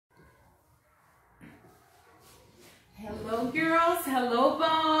Hello girls, hello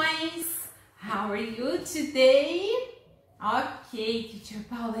boys. How are you today? Ok, Teacher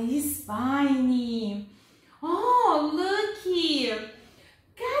Paula is fine. Oh, look!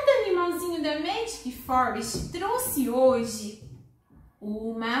 Cada animalzinho da Magic Forest trouxe hoje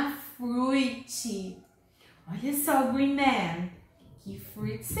uma fruit. Olha só o Green Man. Que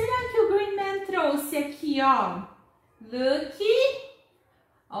fruit será que o Green Man trouxe aqui, ó? Look!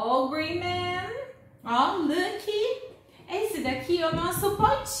 Ó, Green Man. Ó, look! Esse daqui é o nosso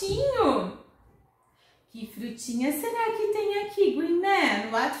potinho. Que frutinha será que tem aqui, Green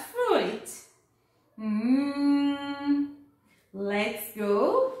Man? What fruit? Let's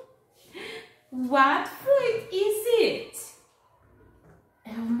go. What fruit is it?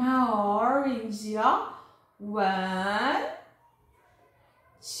 É uma orange, ó. 1,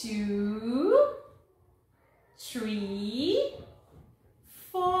 2, 3,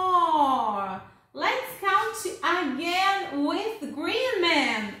 4. Let's count again with Green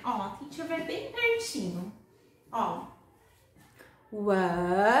Man. Ó, a teacher vai bem pertinho. Ó.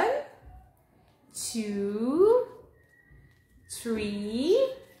 1, 2, 3,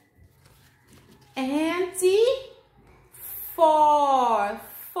 and 4.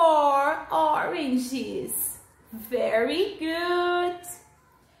 4 oranges. Very good.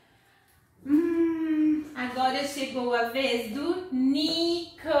 Agora chegou a vez do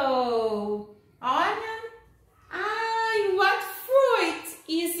Nico. Olha. Ai, what fruit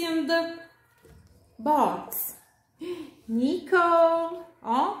is in the box? Nico.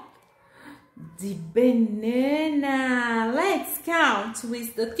 Ó. The banana. Let's count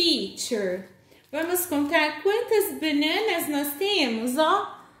with the teacher. Vamos contar quantas bananas nós temos,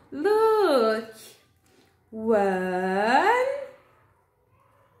 ó. Look. 1,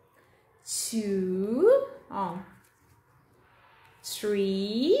 2, ó.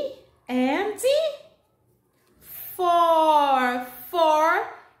 3 and 4. 4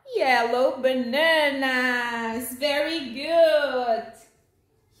 yellow bananas. Very good.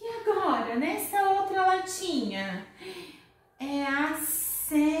 E agora, nessa outra latinha? É a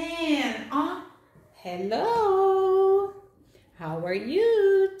Sam. Ó. Hello. How are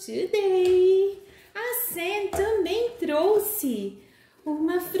you today? A Sam também trouxe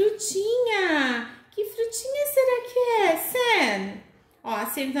uma frutinha. Que frutinha será que é, Sam? Ó, a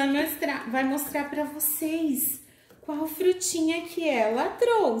Sam vai mostrar para vocês qual frutinha que ela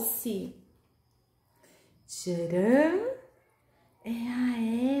trouxe. Tcharam! É a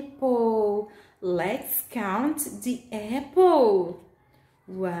apple. Let's count the apple.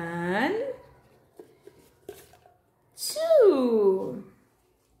 1, 2,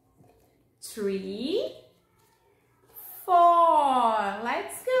 3, 4.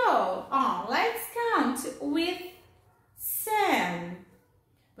 Let's go. Oh, let's count with Sam.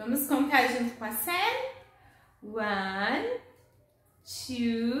 Vamos contar junto com a Sam. 1,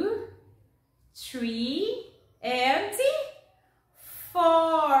 2, 3, and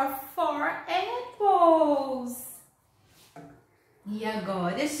 4. 4 apples. E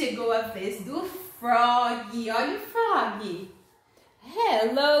agora chegou a vez do Frog. Olha o Frog.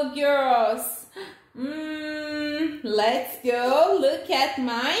 Hello, girls. Let's go. Look at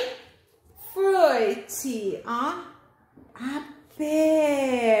my fruit. A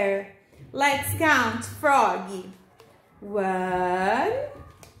pear. Let's count, Frog. 1.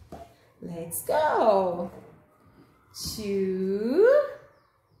 Let's go. 2,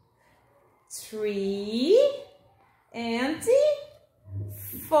 3, and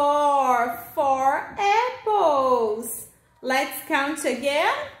 4. 4 apples. Let's count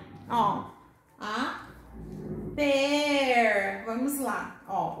again. Ó, a pear. Vamos lá.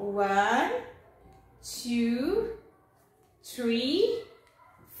 Ó, 1, 2, 3,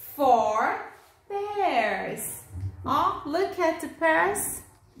 4 pears. Ó, look at the pears.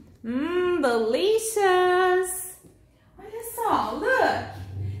 Delicious. Olha só, look.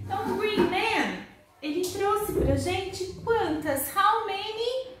 Então, o Green Man, ele trouxe pra gente quantas? How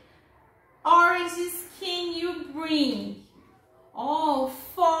many oranges can you bring? Oh,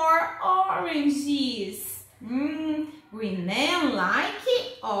 4 oranges. Green Man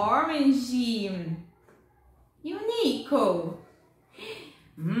like orange. E o Nico?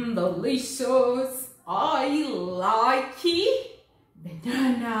 Delicious. I like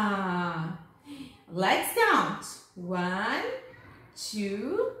banana. Let's count. 1,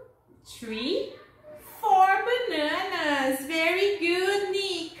 2, 3, 4 bananas. Very good,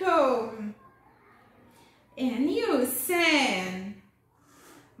 Nico. And you, Sam?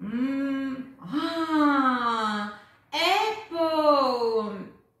 Apple.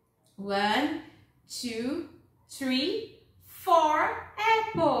 1, 2, 3, 4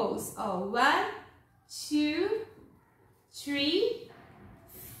 apples. Oh, 1, 2, 3,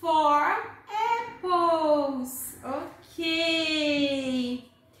 4 apples.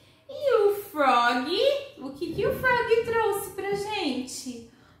 Ok. E o frog? O que o frog trouxe pra gente?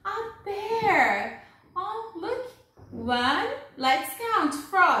 A pear. Oh, look. 1, let's count.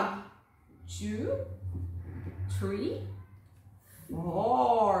 Frog. 2, 3,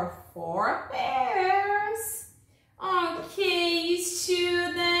 4. 4 pears. Ok,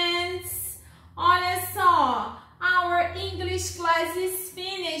 students. Olha só. Our English class is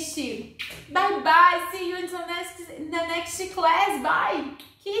finished. Bye-bye. See you in the next class. Bye.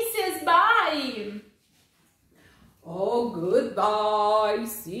 Kisses. Bye. Oh, goodbye.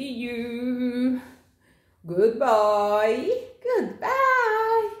 See you. Goodbye.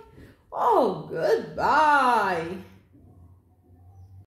 Goodbye. Oh, goodbye.